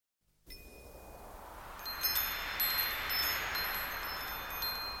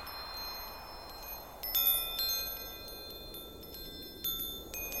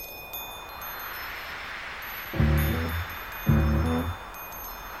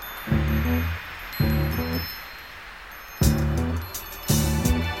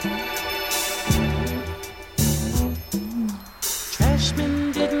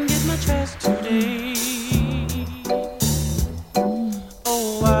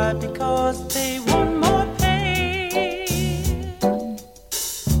suicide because they want more pay.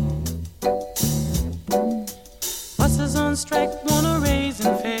 Buses on strike wanna raise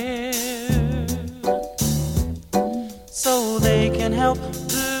and fare so they can help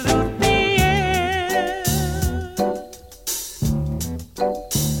pollute the air.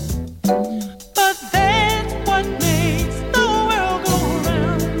 But that's what makes the world go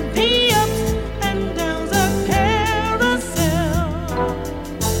round. The ups and downs of carousel,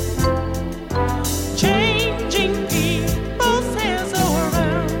 changing people's hands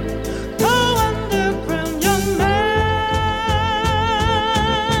around. Go underground, young man.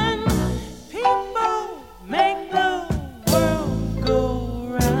 People make the world go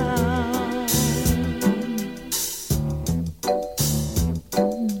round.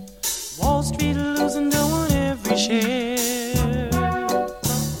 Wall Street losing dough on every share.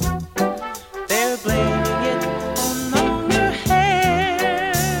 They're blaming it on longer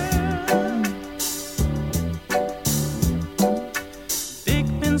hair. Big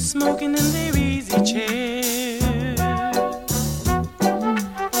men smoking in their easy chair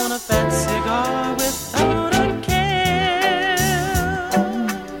on a fat cigar without a care.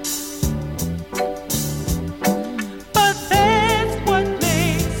 But that's what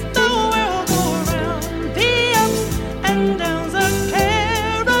makes the world go round. The ups and downs of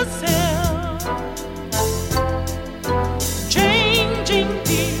carousel, changing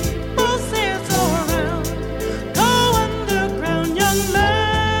people's heads around. Go underground, young man.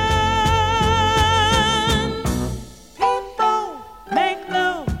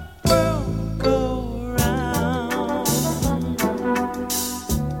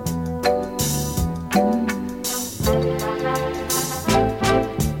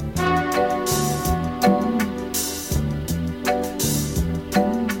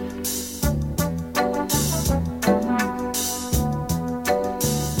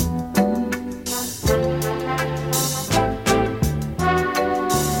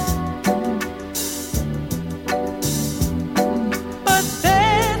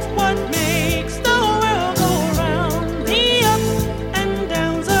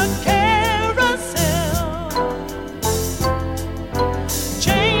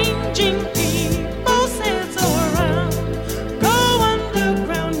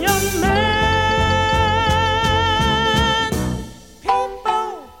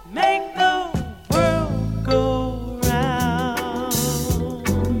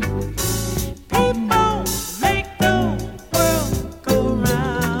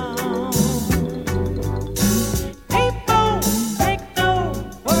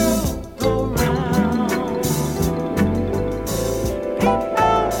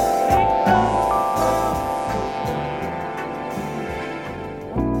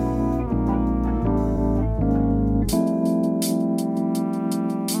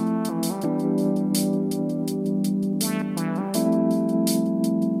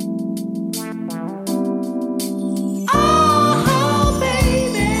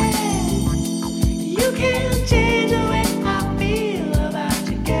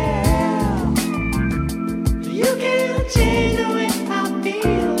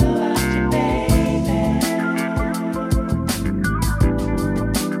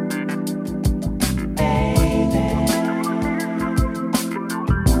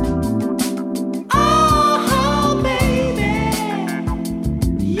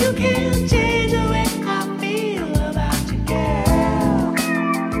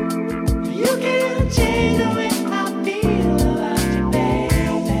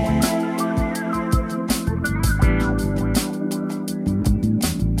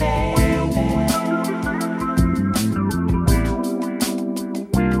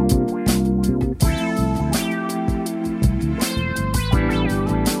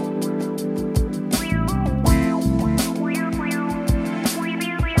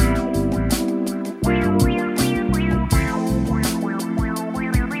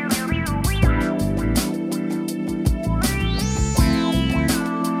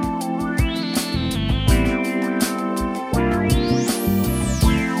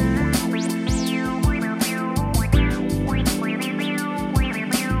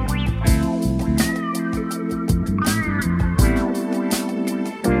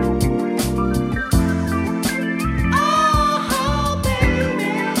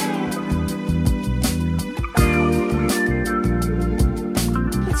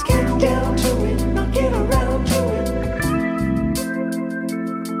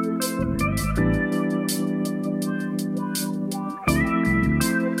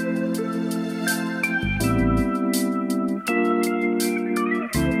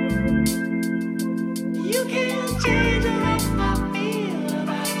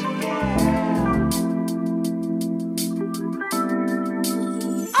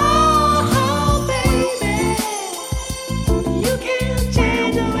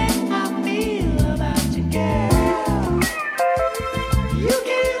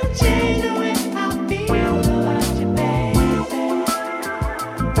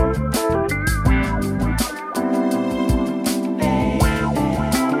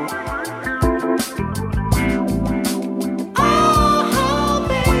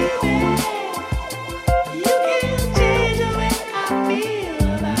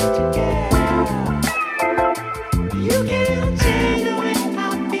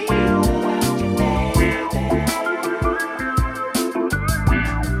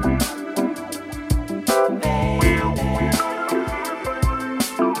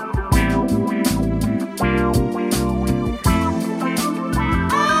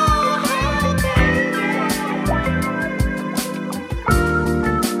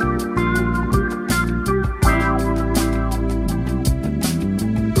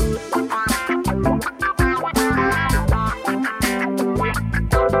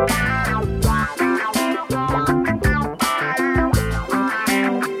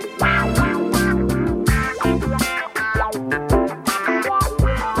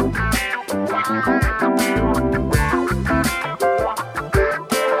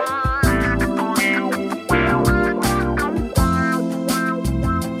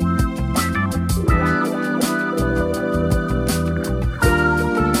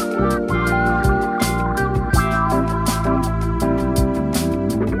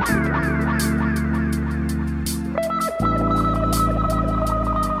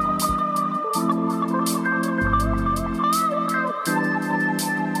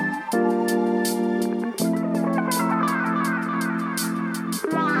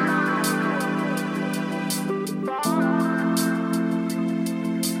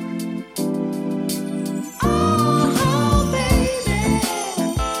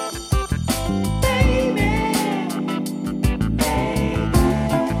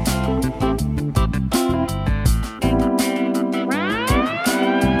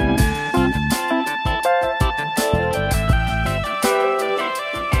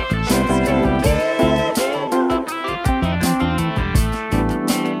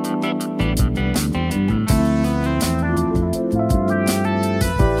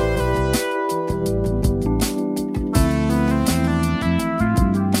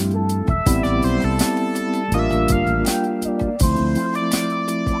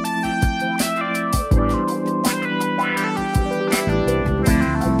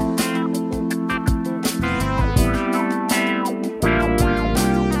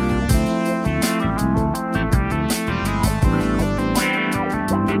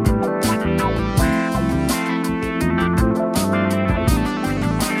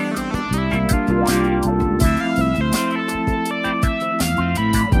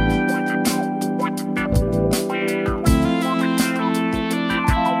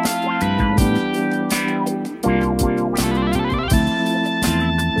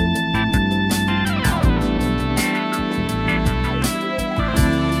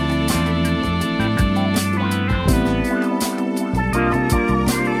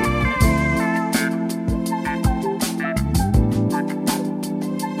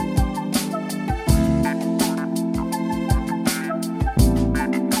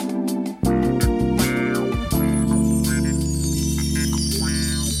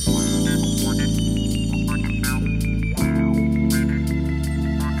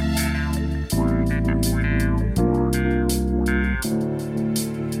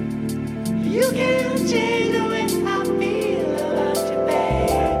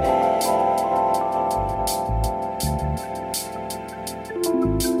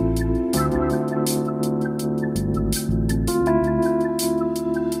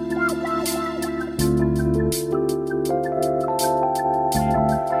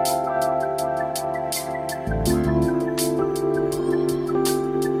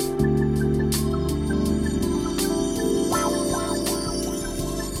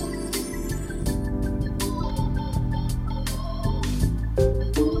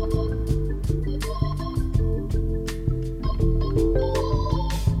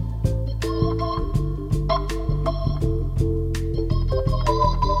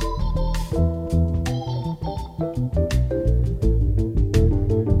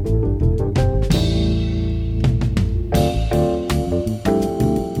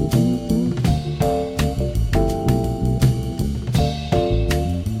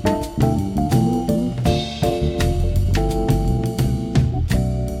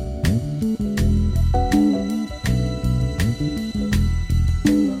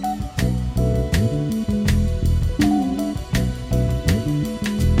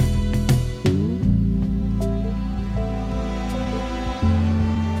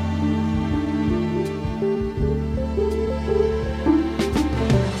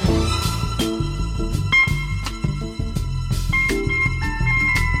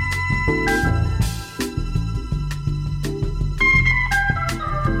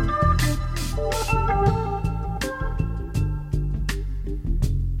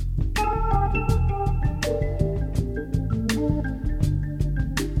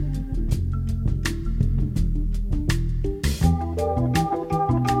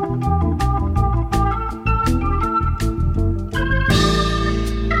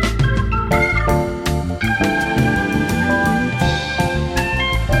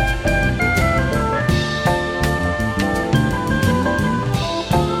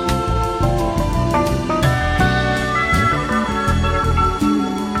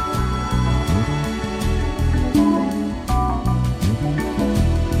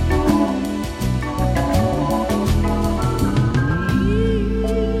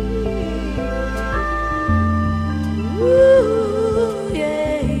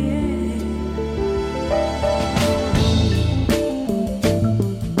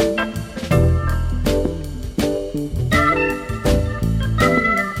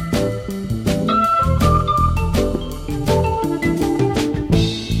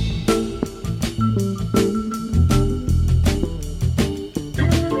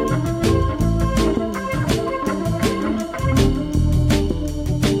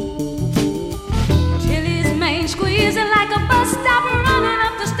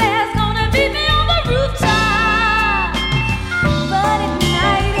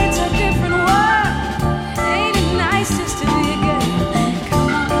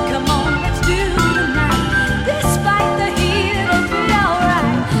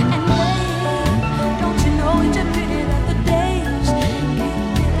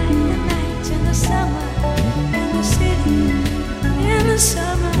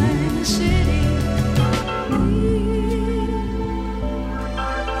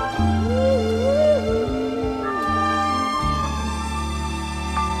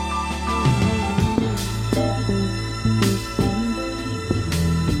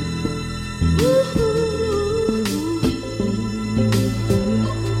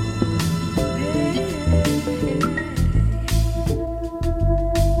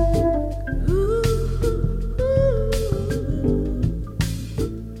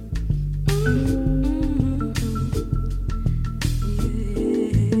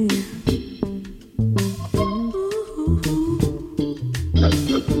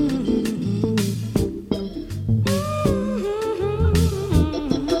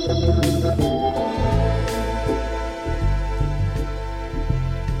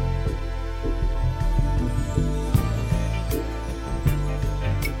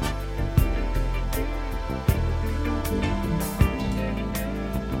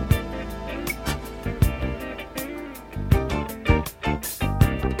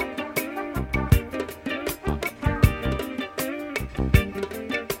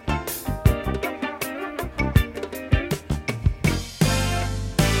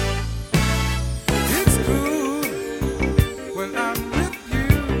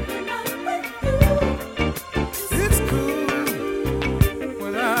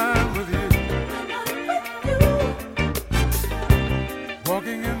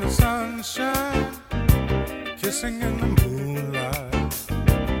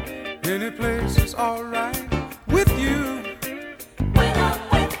 alright with you. When I'm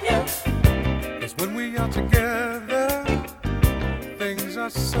with you, 'Cause when we are together, things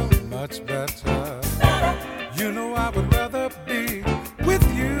are so much better. You know I would rather be with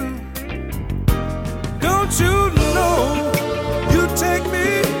you. Don't you know you take me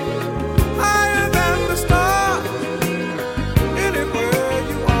higher than the stars? Anywhere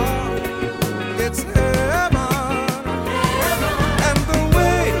you are, it's heaven. And the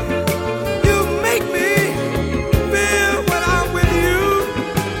way you make me feel when I'm with you,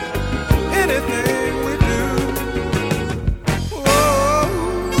 anything we do. Oh,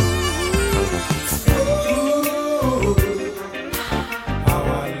 how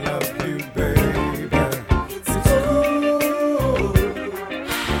I love you, baby. It's true.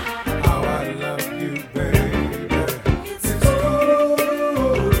 How I love you, baby. It's true.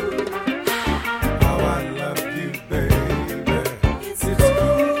 How I love you, baby. It's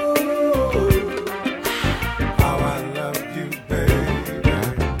true. How I love you, baby.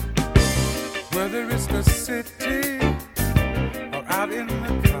 Whether it's the city or out in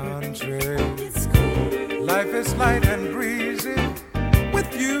the country, life is light and breezy with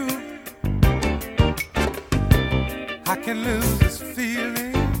you. I can lose this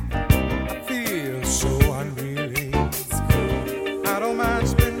feeling. I feel so unreally. I don't mind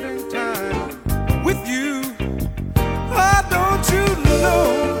spending time with you. Oh, don't you know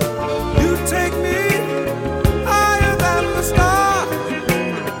you take me higher than the stars?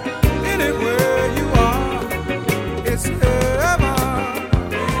 Anywhere you are, it's heaven.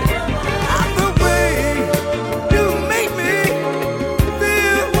 And the way you make me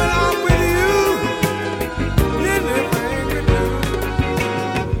feel when I'm with you, anything you do.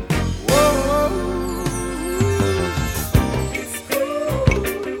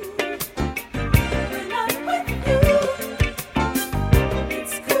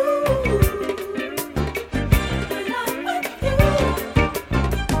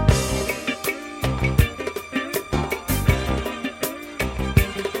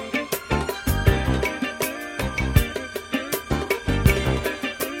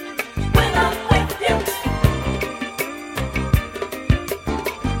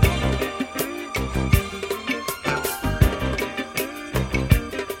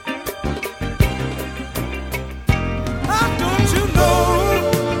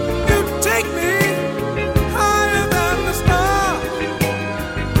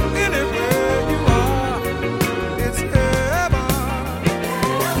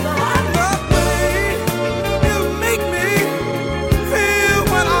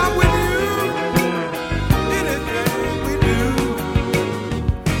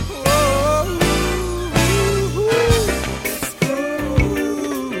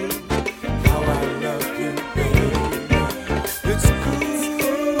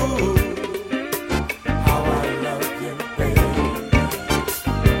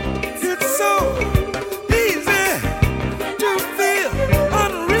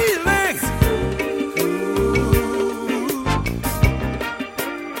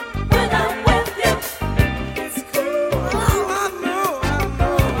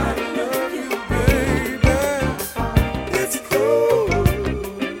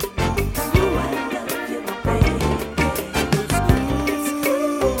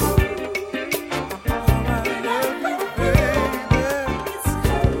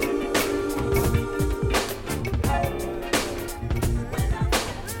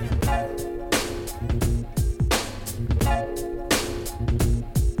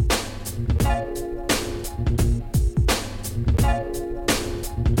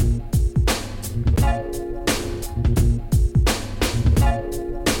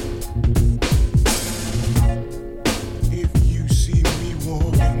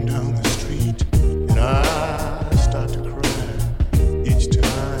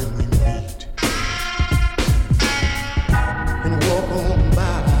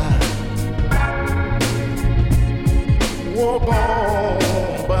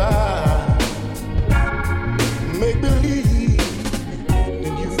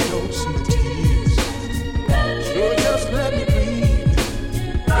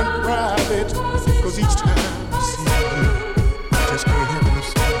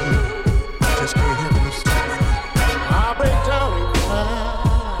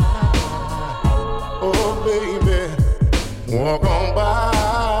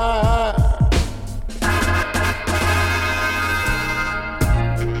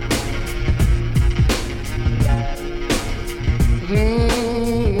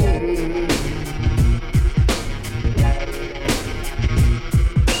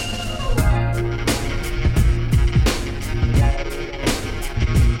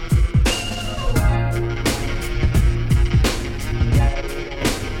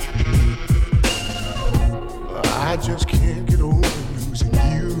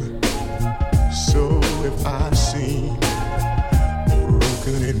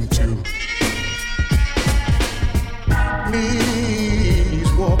 to. Please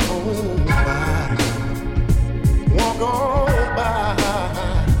walk on by. Walk on by.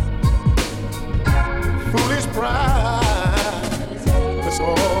 Foolish pride, that's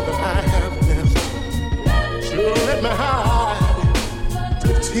all that I have left. So let me hide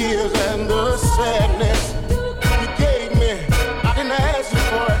the tears and the sadness you gave me. I didn't ask you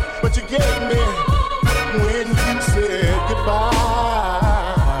for it, but you gave me when you said goodbye.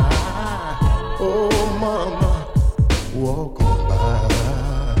 Oh, mama, walk on by.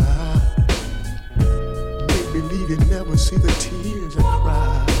 Make believe you never see the tears I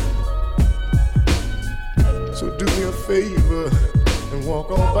cry. So do me a favor and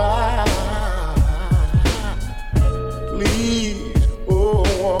walk on by. Please, oh,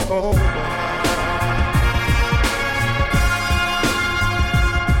 walk on by.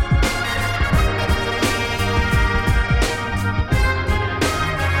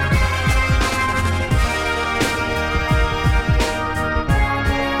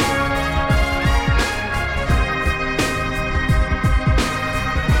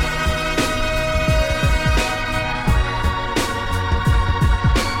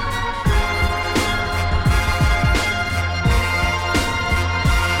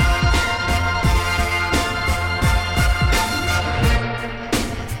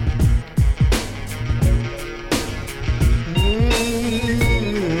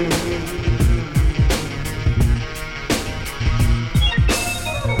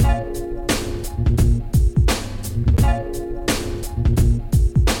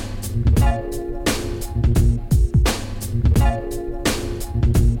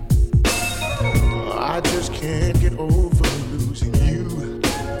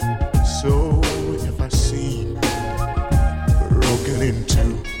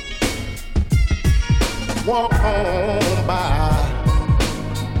 Walk on by.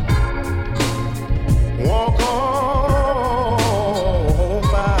 Walk on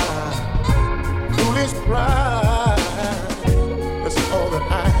by. Foolish pride, that's all that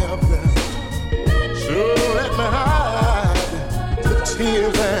I have left. So let me hide the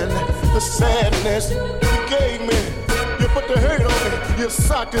tears and the sadness you gave me. You put the hurt on me, you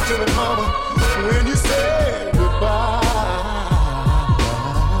socked it to me, mama, when you said goodbye.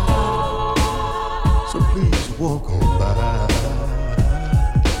 So please walk on by.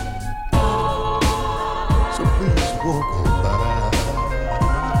 So please walk on by.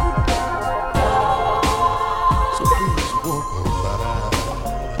 So please walk on by.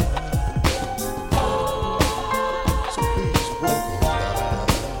 So please walk on by.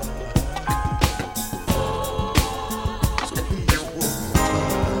 So please walk on by.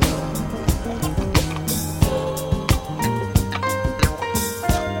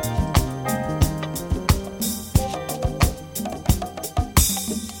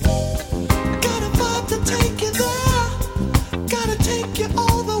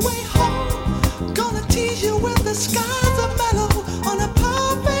 The skies are mellow on a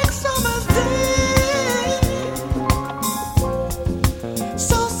perfect summer's day.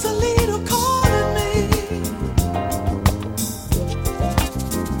 Sausalito calling me.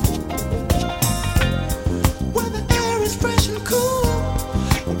 Where the air is fresh and cool,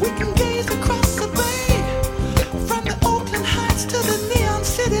 we can gaze across the bay. From the Oakland Heights to the neon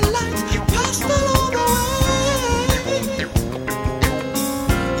city lights, past all the way.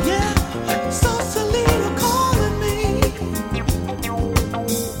 Yeah, Sausalito calling me.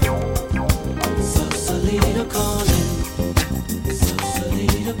 Sausalito calling,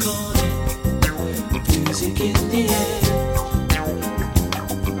 Sausalito calling, music in the air.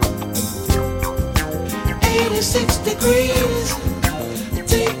 86 degrees,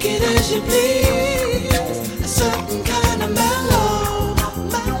 take it as you please. A certain kind of mellow,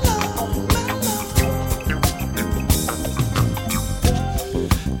 mellow, mellow.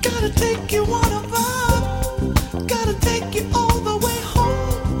 Gotta take you on a vibe, gotta take you all the way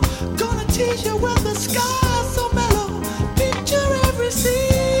home. Gonna tease you with the sky so mellow, picture every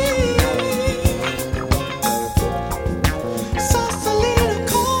scene. Sausalito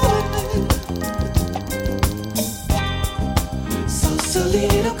calling me.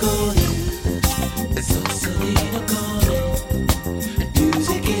 Sausalito calling, Sausalito calling,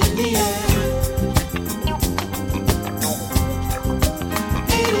 music in the air.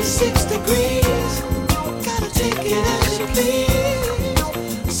 86 degrees, gotta take it as you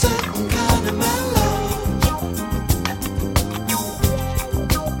please. Certain kind of mellow.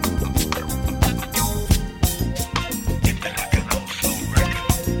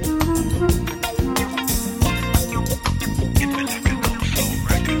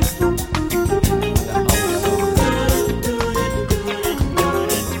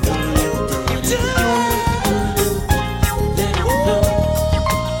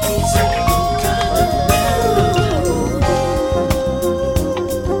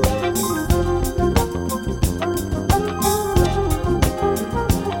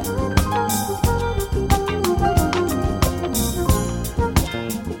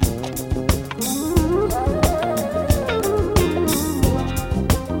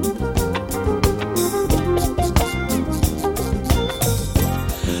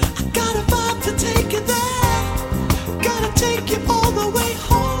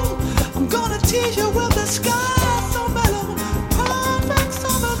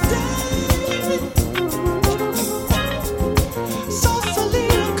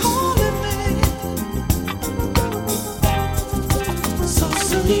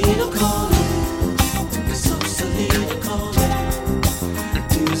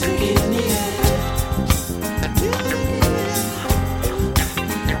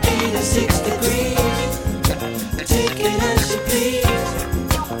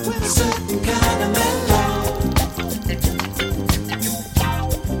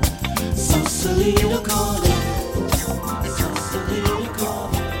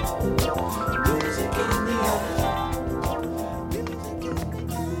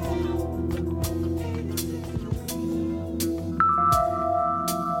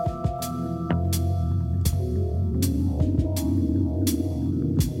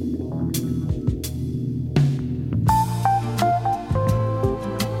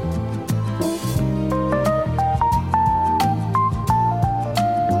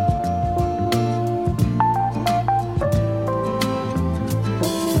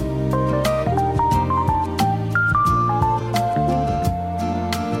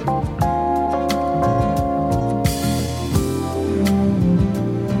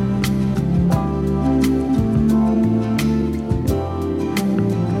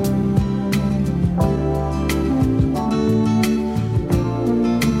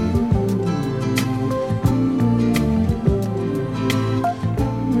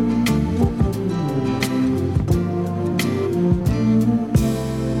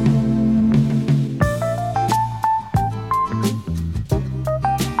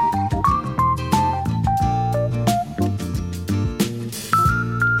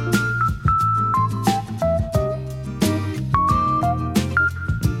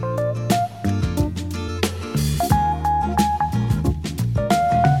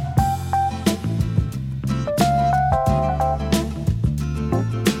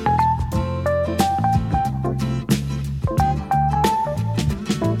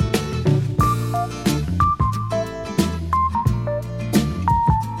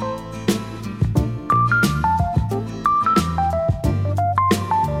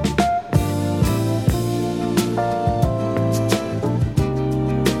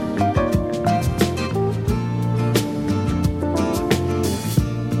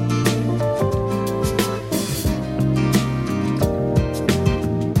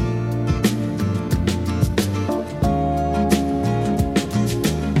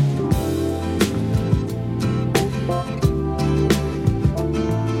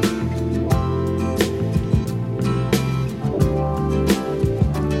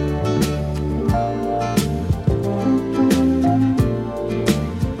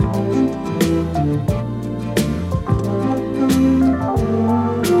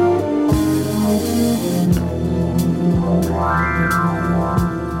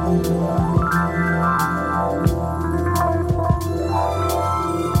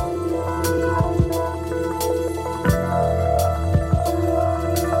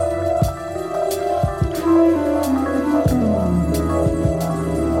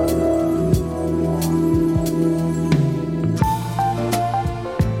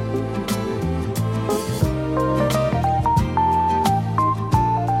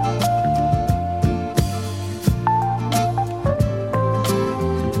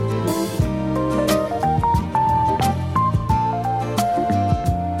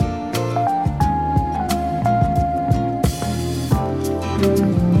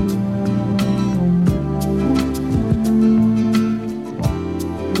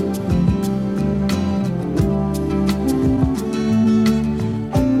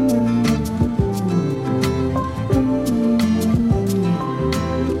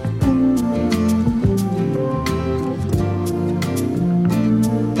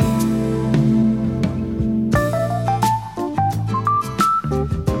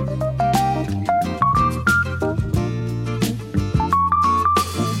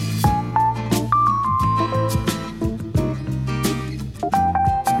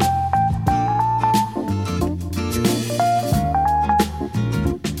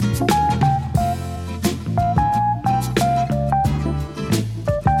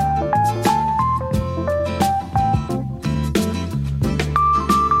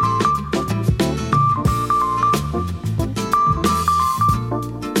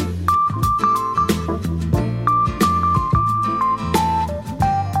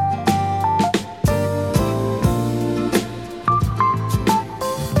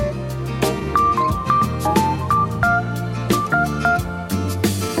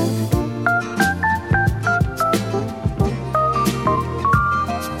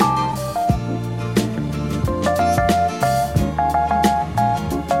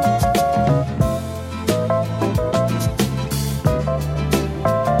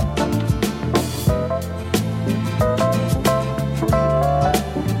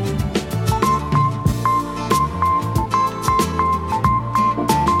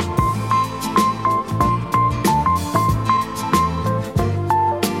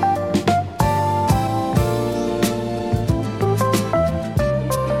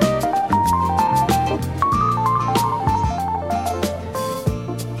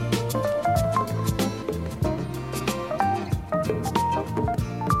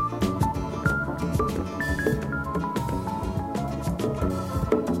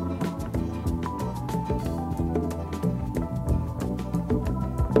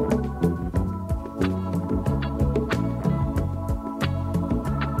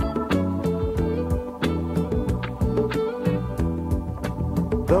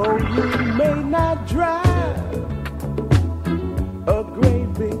 Though you may not drive a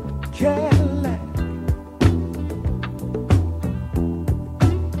great big Cadillac,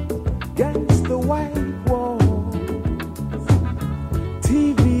 against the white walls,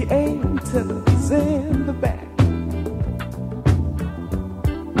 TV antennas in the back.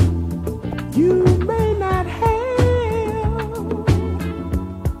 You may not have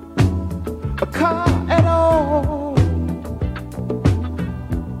a car at all,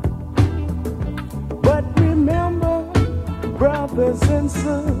 but remember, brothers and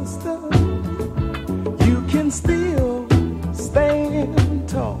sisters, you can still stand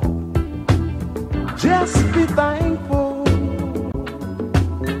tall. Just be thankful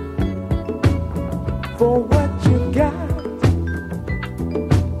for what you got.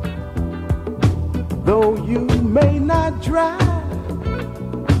 Though you may not drive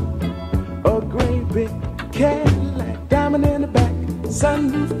a great big Cadillac, diamond in the back,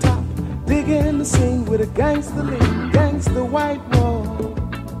 sunroof top, digging the scene with a gangster lean, gangster white wall,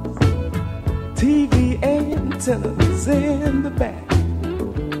 TV antennas in the back.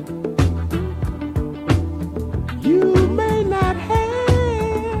 You may not have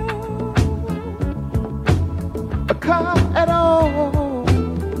a car at all,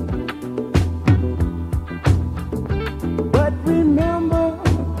 but remember,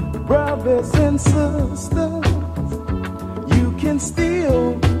 brothers and sisters, you can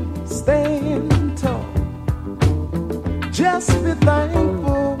still stand tall. Just be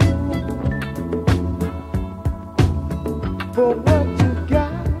thankful for what you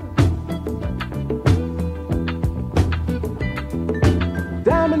got.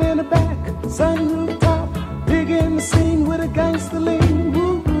 Diamond in the back, sunroof top, digging the scene with a gangster lean.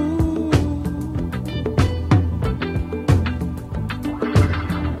 Woo-hoo.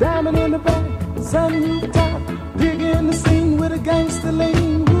 Diamond in the back, sunroof top, digging the scene with a gangster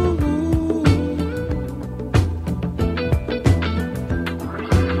lean. Woo-hoo.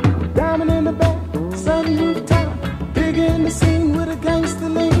 Diamond in the back, sunroof top, digging the scene with a gangster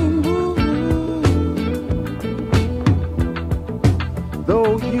lean. Woo-hoo.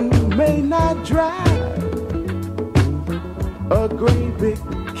 Though you may not drive a great big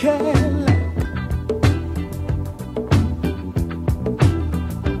Cadillac,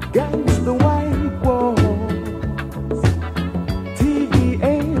 gangsta white walls, TV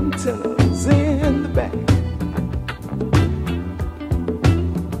antennas in the back.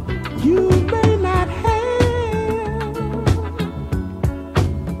 You may not have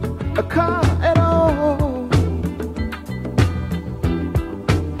a car at all,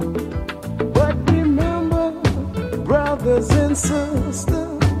 but remember, brothers and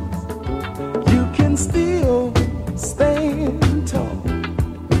sisters, you can still stand tall.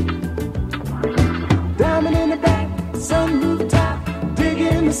 Diamond in the back, sunroof top,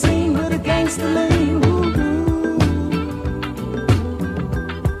 digging the scene with a gangster lean. Woo-hoo.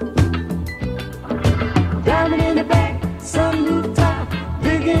 Diamond in the back, sunroof top,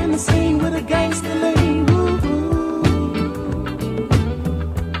 digging the scene with a gangster lean. Woo-hoo.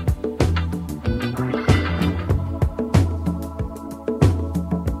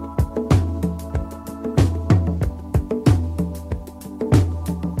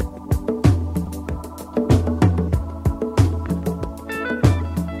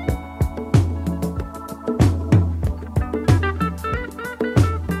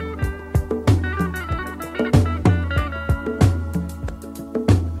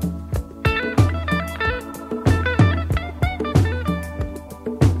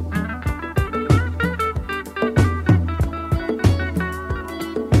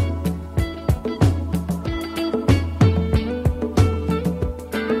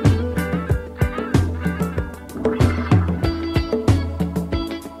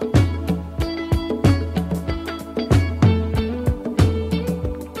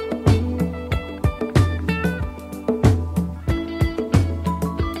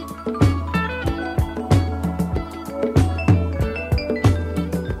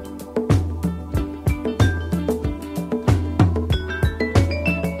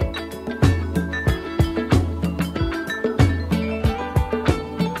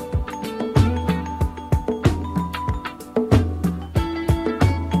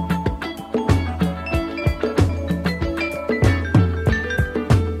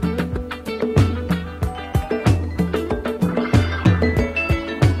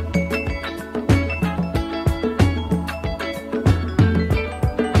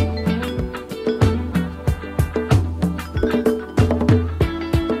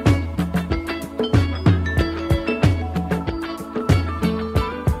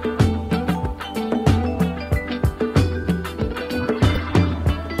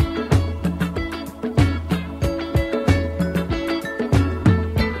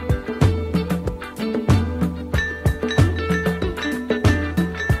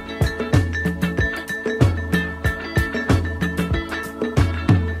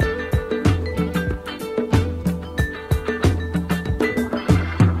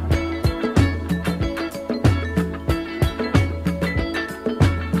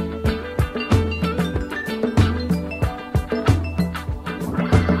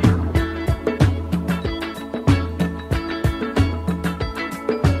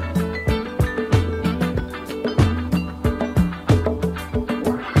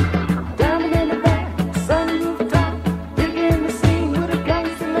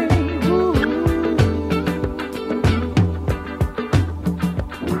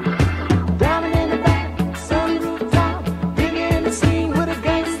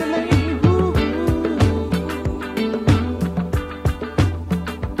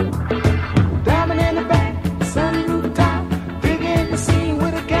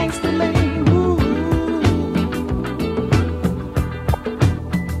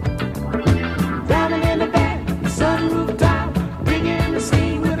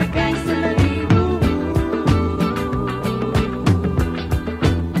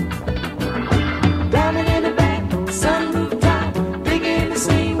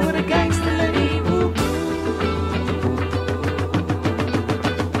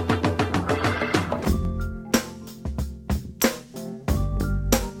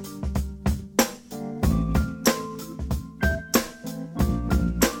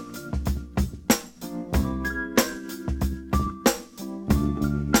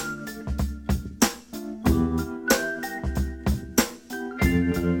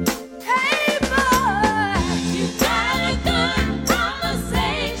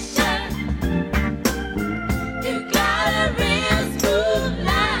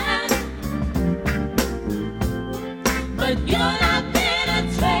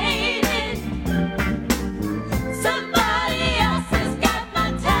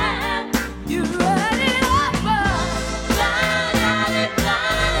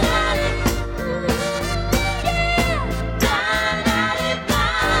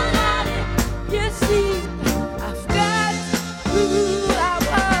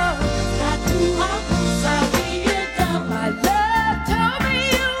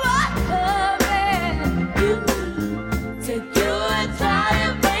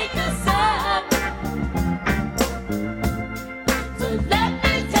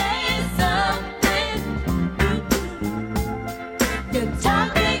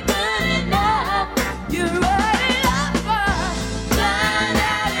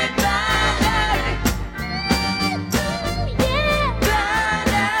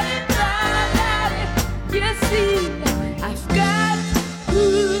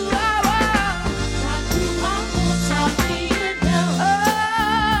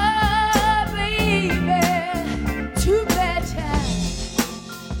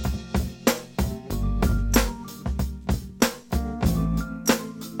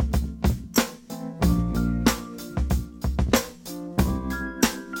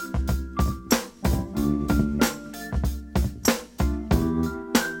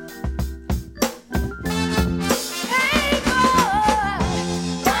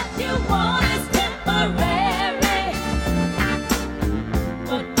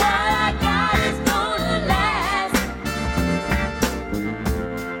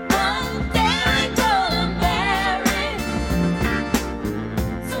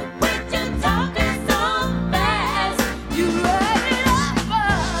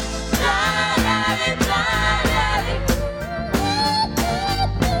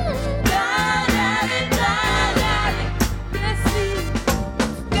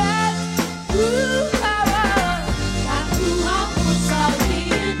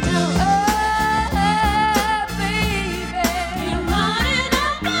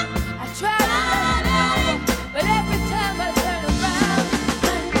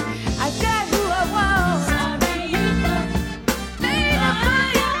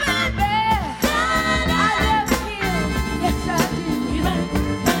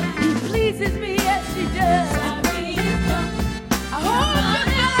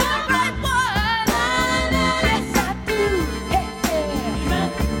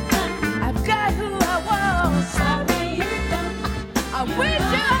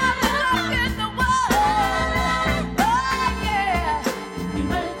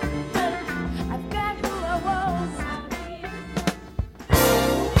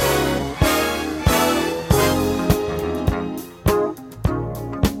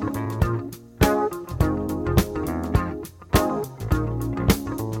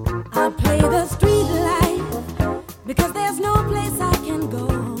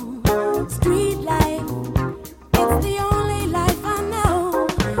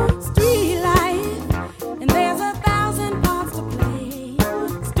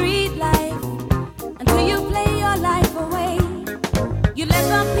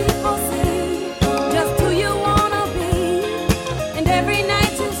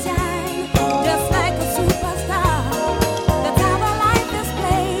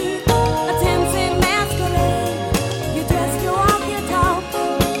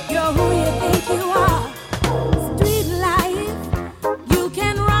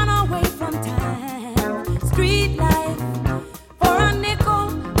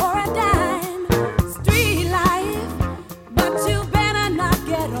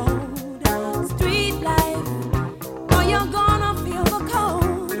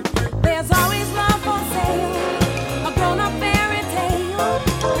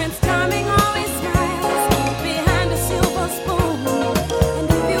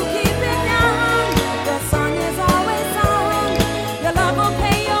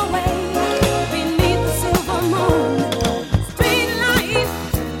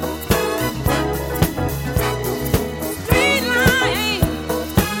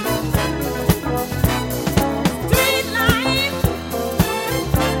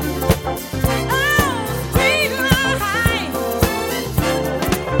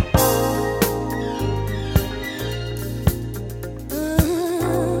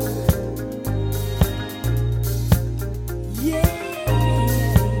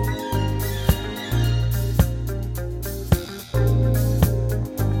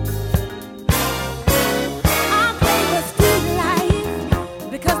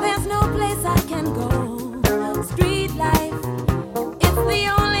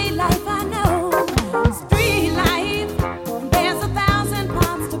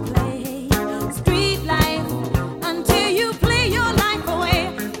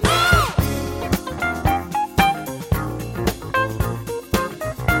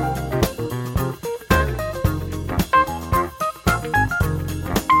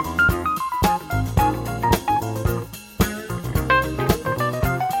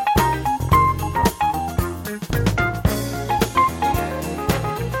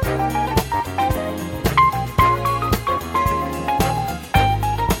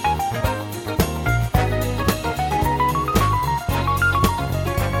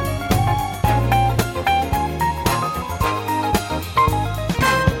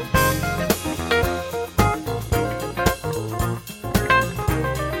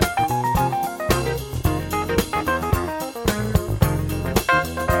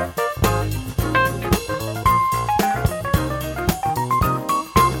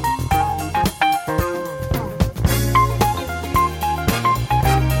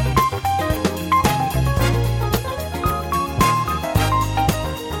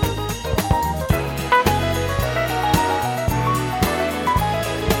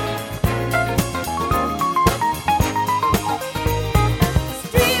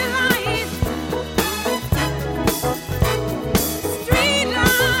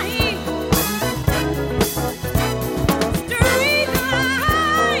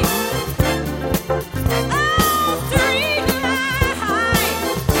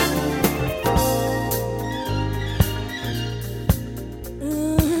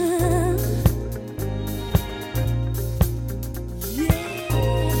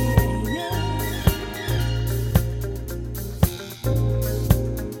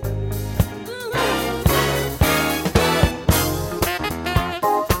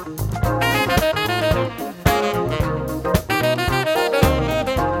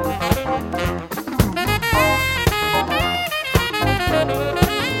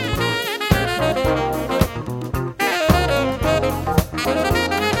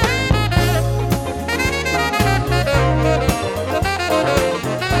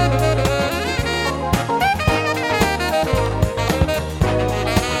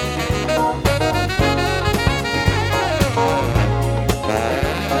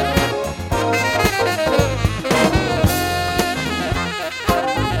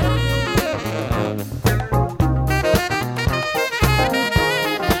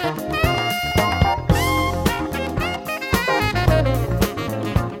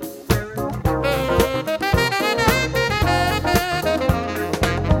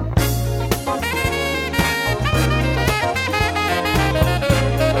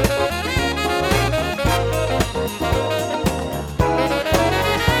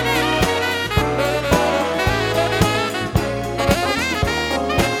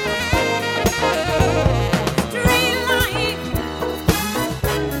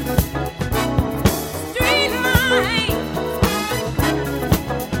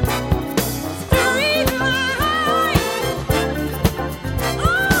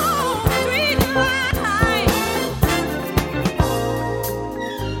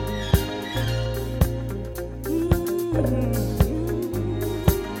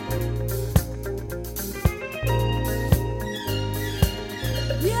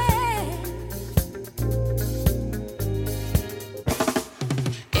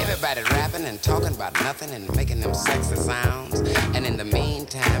 rapping and talking about nothing and making them sexy sounds. And in the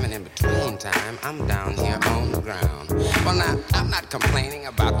meantime and in between time, I'm down here on the ground. Well, now, I'm not complaining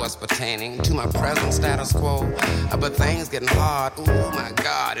about what's pertaining to my present status quo, but things getting hard. Ooh, my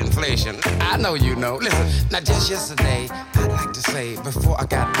God, inflation. I know you know. Listen, now just yesterday, I'd like to say, before I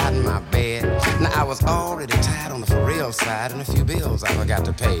got out of my bed, now I was already tired on the for real side and a few bills I forgot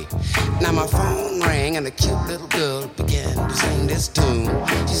to pay. Now my phone rang and a cute little girl began to sing this tune.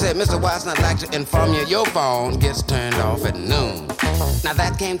 She said, Mr. Watson, I'd like to inform you your phone gets turned off at noon. Now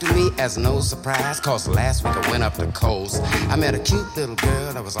that came to me as no surprise, cause last week I went up the coast. I met a cute little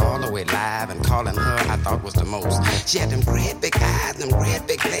girl that was all the way live, and calling her I thought was the most. She had them great big eyes, them great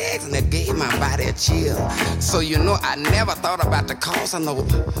big legs, and it gave my body a chill. So you know I never thought about the cost of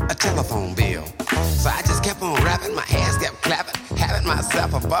a telephone bill. So I just kept on rapping, my hands kept clapping, having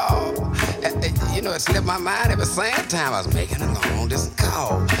myself a ball. You know, it slipped my mind, it was same time I was making a long distance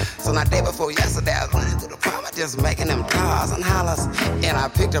call. So now day before yesterday, I was running through the apartment just making them calls and hollers. And I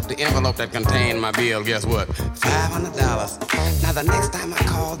picked up the envelope that contained my bill, guess what? $500. Now the next time I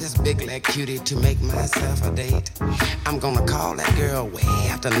call this big leg cutie to make myself a date, I'm gonna call that girl way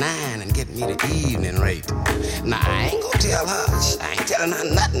after 9 and get me the evening rate. Now I ain't gonna tell her, I ain't telling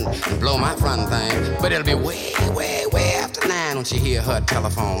her nothing and blow my front thing, but it'll be way, way, way after 9 when she hear her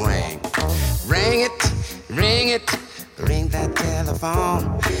telephone ring. Ring it, ring it, ring that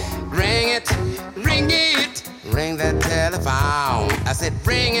telephone. Ring it, ring it, ring that telephone. I said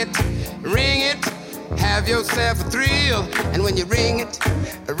ring it, have yourself a thrill. And when you ring it,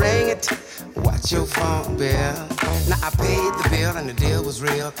 watch your phone bill. Now I paid the bill and the deal was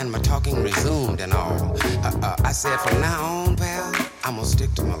real and my talking resumed and all. I said from now on, pal, I'm gonna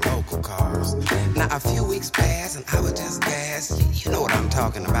stick to my local cars. Now a few weeks passed and I was just gassed. You know what I'm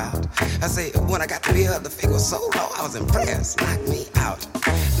talking about. I say when I got the bill, the figure was so low, I was impressed. Knocked me out.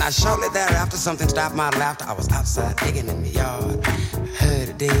 Now shortly thereafter, something stopped my laughter. I was outside digging in the yard. Heard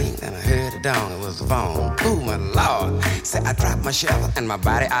a ding, then I heard a dong. It was the phone. Ooh, my Lord. Said I dropped my shovel and my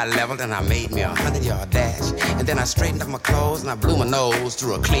body I leveled and I made me 100-yard dash. And then I straightened up my clothes and I blew my nose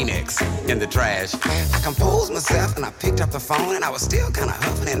through a Kleenex in the trash. I composed myself and I picked up the phone and I was still kind of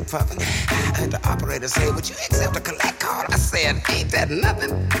huffing and puffing. I heard the operator say, would you accept a collect call? I said, ain't that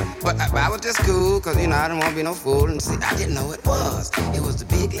nothing? But I was just cool, cause you know I didn't want to be no fool. And see, I didn't know it was. It was the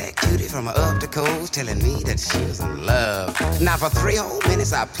big black cutie from up the coast telling me that she was in love. Now for 3 whole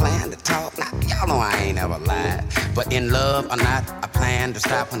minutes I planned to talk. Now y'all know I ain't ever lied. But in love or not, I planned to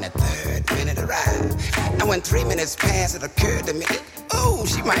stop when that 3rd minute arrived. And when 3 minutes passed, it occurred to me, oh,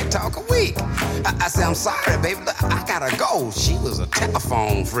 she might talk a week. I said, I'm sorry, baby, look, I gotta go. She was a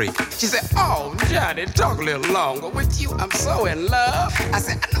telephone freak. She said, oh, Johnny, talk a little longer. With you, I'm so in love. I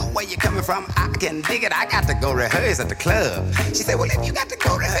said, I know where you're coming from. I can dig it. I got to go rehearse at the club. She said, well, if you got to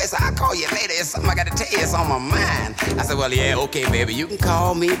go rehearse, I'll call you later. It's something I got to tell you. It's on my mind. I said, well, yeah, okay, baby. You can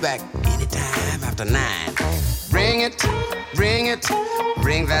call me back anytime after 9. Ring it, ring it,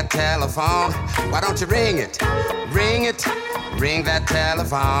 ring that telephone. Why don't you ring it, ring it, ring that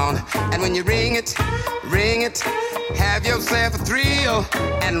telephone. And when you ring it, have yourself a thrill.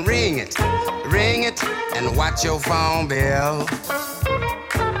 And ring it, and watch your phone bill.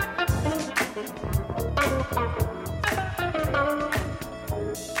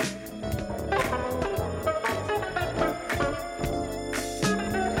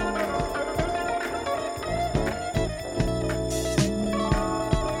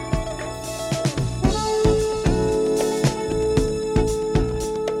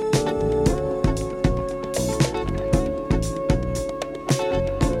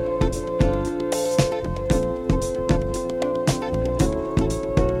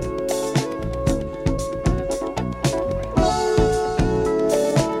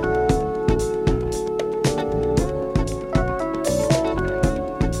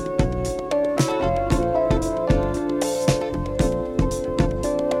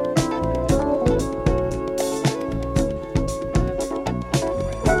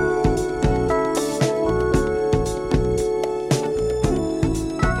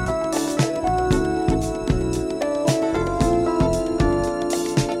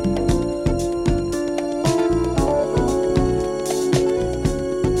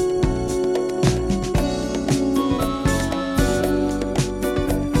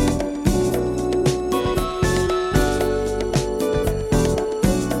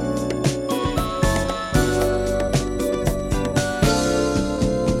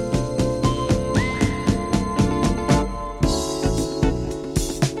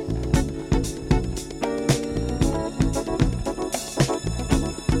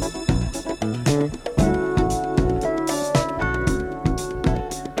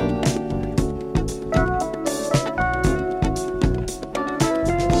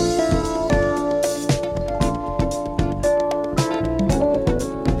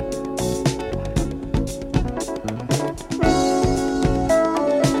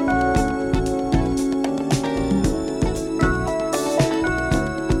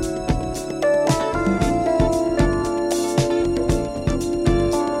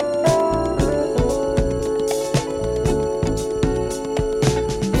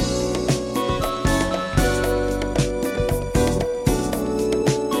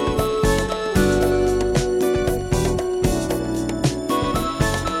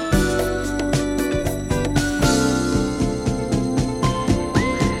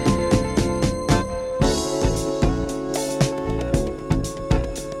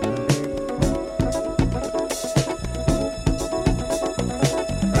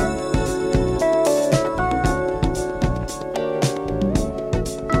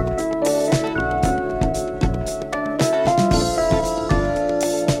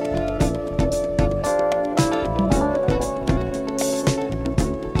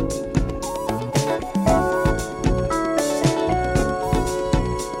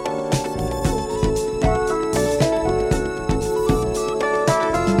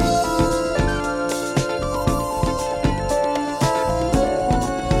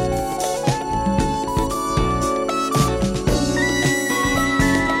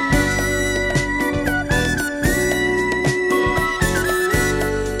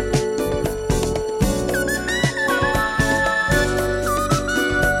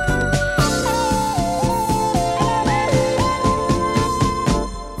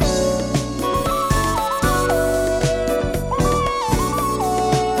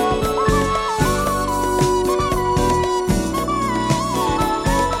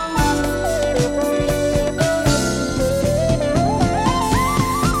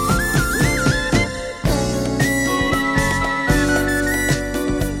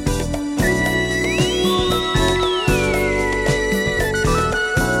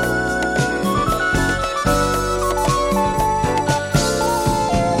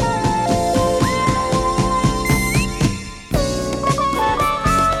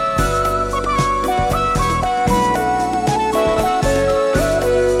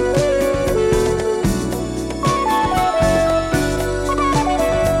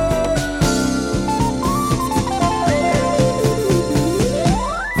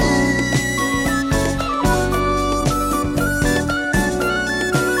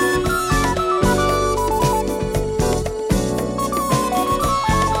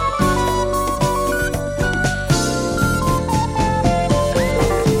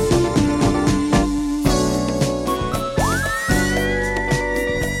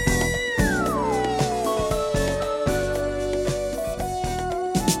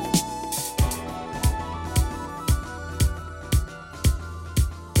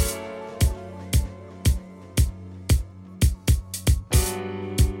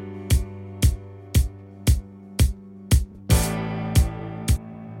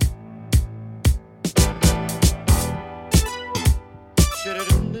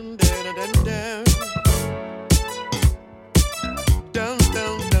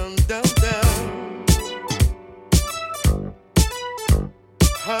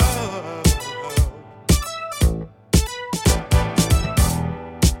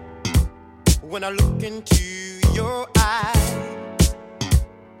 When I look into your eyes,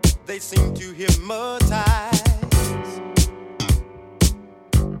 they seem to hypnotize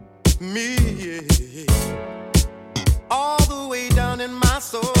me all the way down in my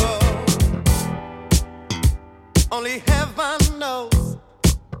soul. Only heaven knows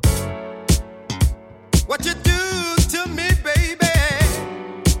what you do to me, baby.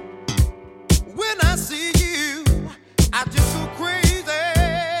 When I see you, I just go crazy.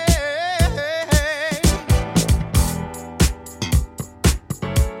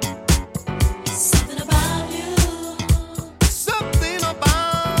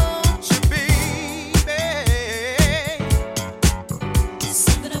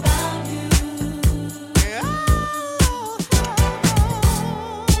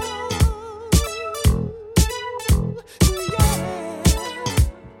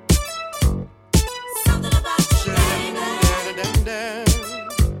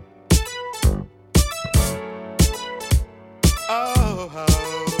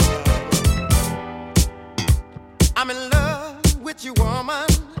 I'm in love with you, woman.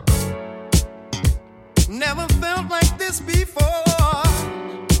 Never felt like this before.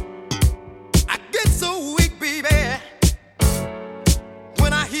 I get so weak, baby,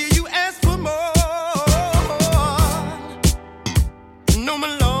 when I hear you ask for more. No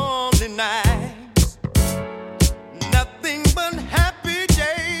more lonely nights, nothing but happy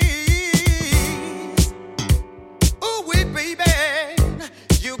days. Ooh, wait, baby,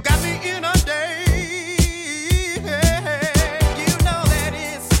 you got me in a daze.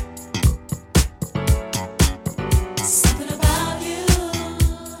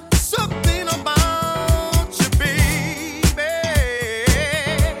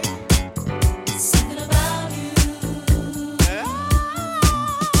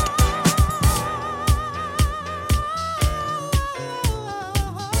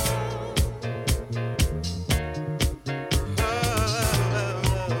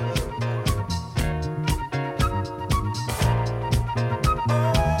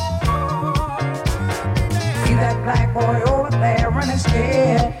 Black boy over there running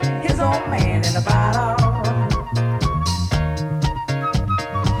scared, his old man in the bottle.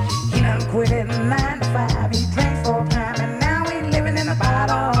 He done quit at 9 to 5, he drinks full time, and now he living in a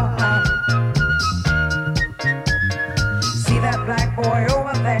bottle. See that black boy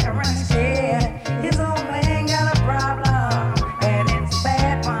over there running scared, his old man got a problem, and it's a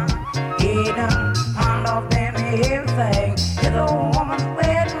bad one. He done pawned off damn everything, his old woman's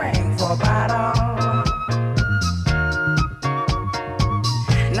wedding ring for a bottle.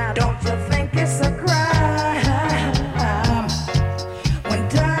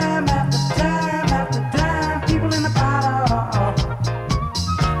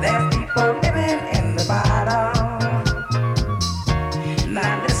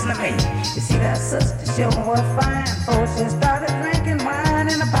 She was fine, so she started drinking wine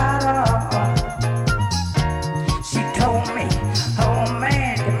in a bottle. She told me, oh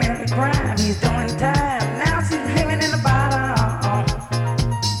man, committed a crime, he's doing time. Now she's living in a bottle.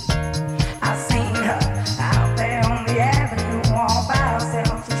 I seen her out there on the avenue all by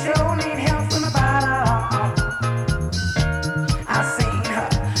herself. She sure need help from the bottle. I seen her,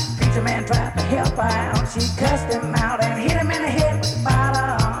 preacher man tried to help her out. She cussed him out and hit him in the head with the bottle.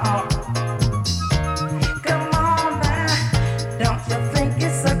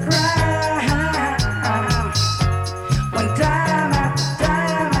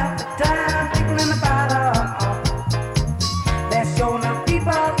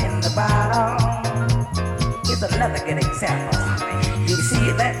 Another good example. You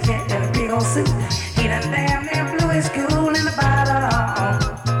see that cat in a big old suit. He done damn near blew his cool in the bottle.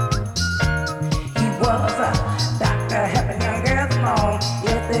 He was a doctor helping young girls along.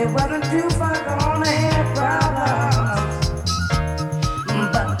 If they wasn't too far gone, they had problems.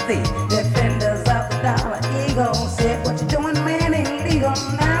 But the defenders of the dollar eagle said, what you doing, man, illegal.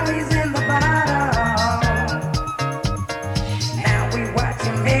 Now he's in the bottle. Now we watch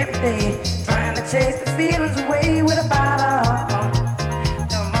him every day, trying to chase the feelings away with a bottle.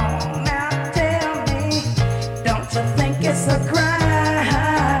 Come on now, tell me, don't you think it's a crime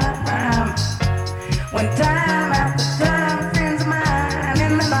when time after time friends of mine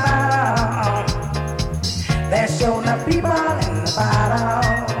in the bottle, they're showing up people in the bottle.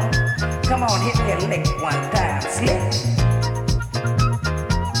 Come on, hit me a lick one time, slick.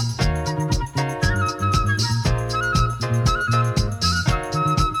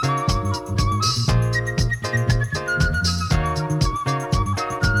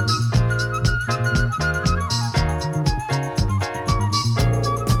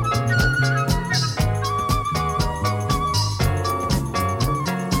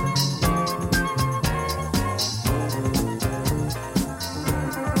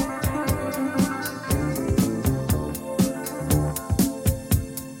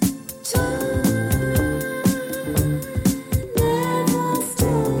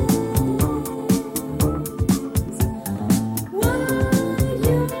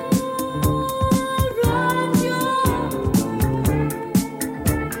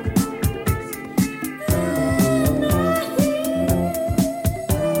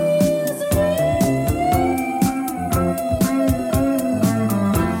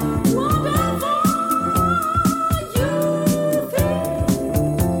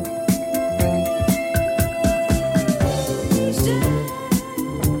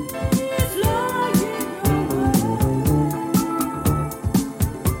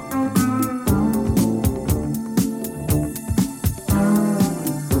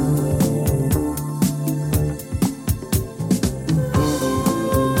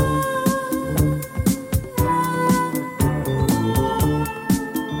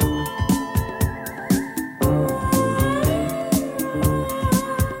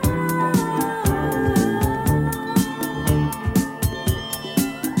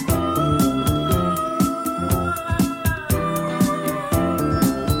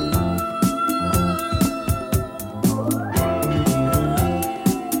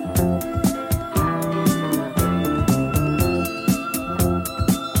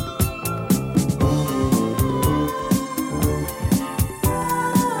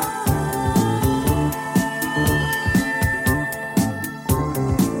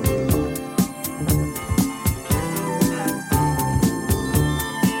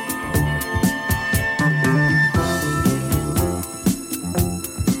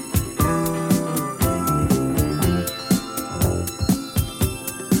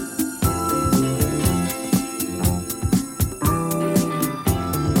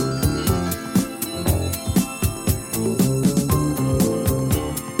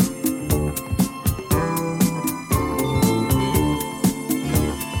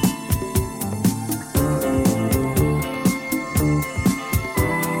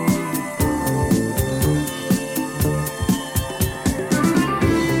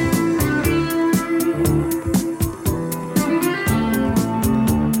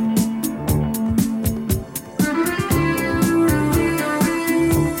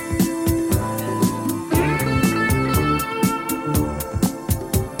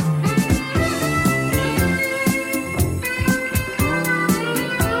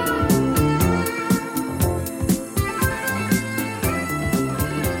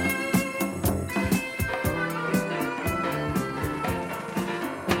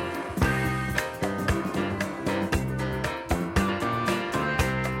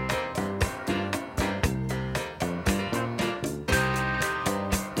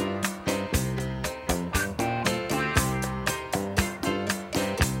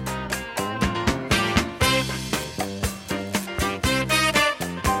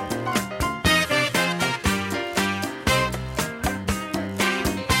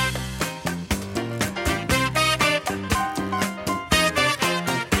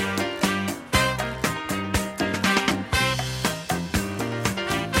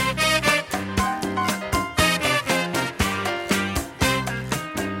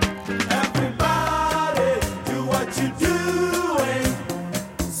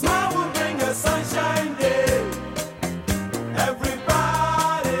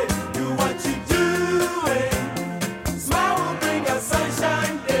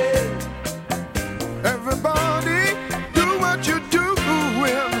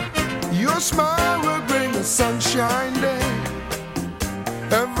 smile will bring a sunshine day.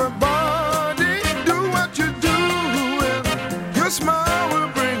 Everybody do what you're doing. Your smile will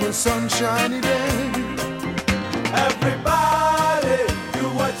bring a sunshiny day. Everybody do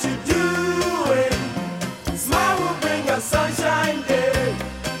what you're doing. Smile will bring a sunshine day.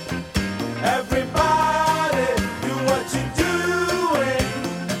 Everybody do what you're doing.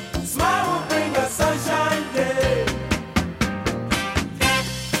 Smile will bring a sunshine day.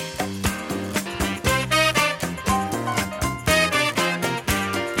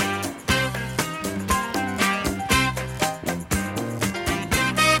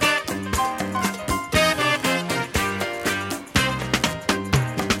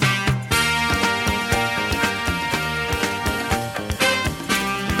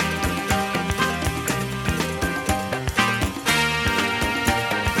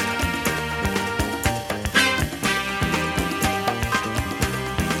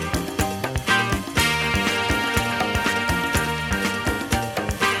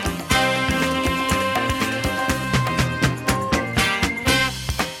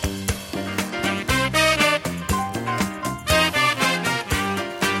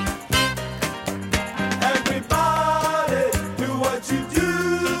 Everybody do what you're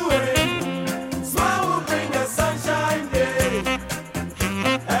doing. Smile will bring a sunshine day.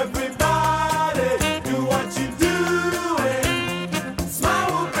 Everybody do what you're doing.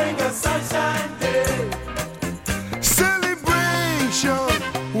 Smile will bring a sunshine day. Celebration,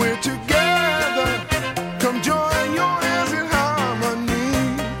 we're together. Come join your hands in harmony.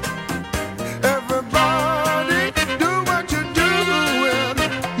 Everybody do what you're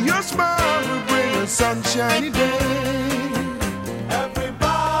doing. Your smile will bring a sunshiny day.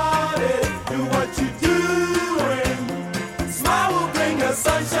 Everybody do what you're doing. Smile will bring a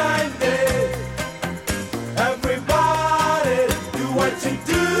sunshine day. Everybody do what you're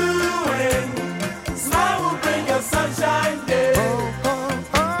doing.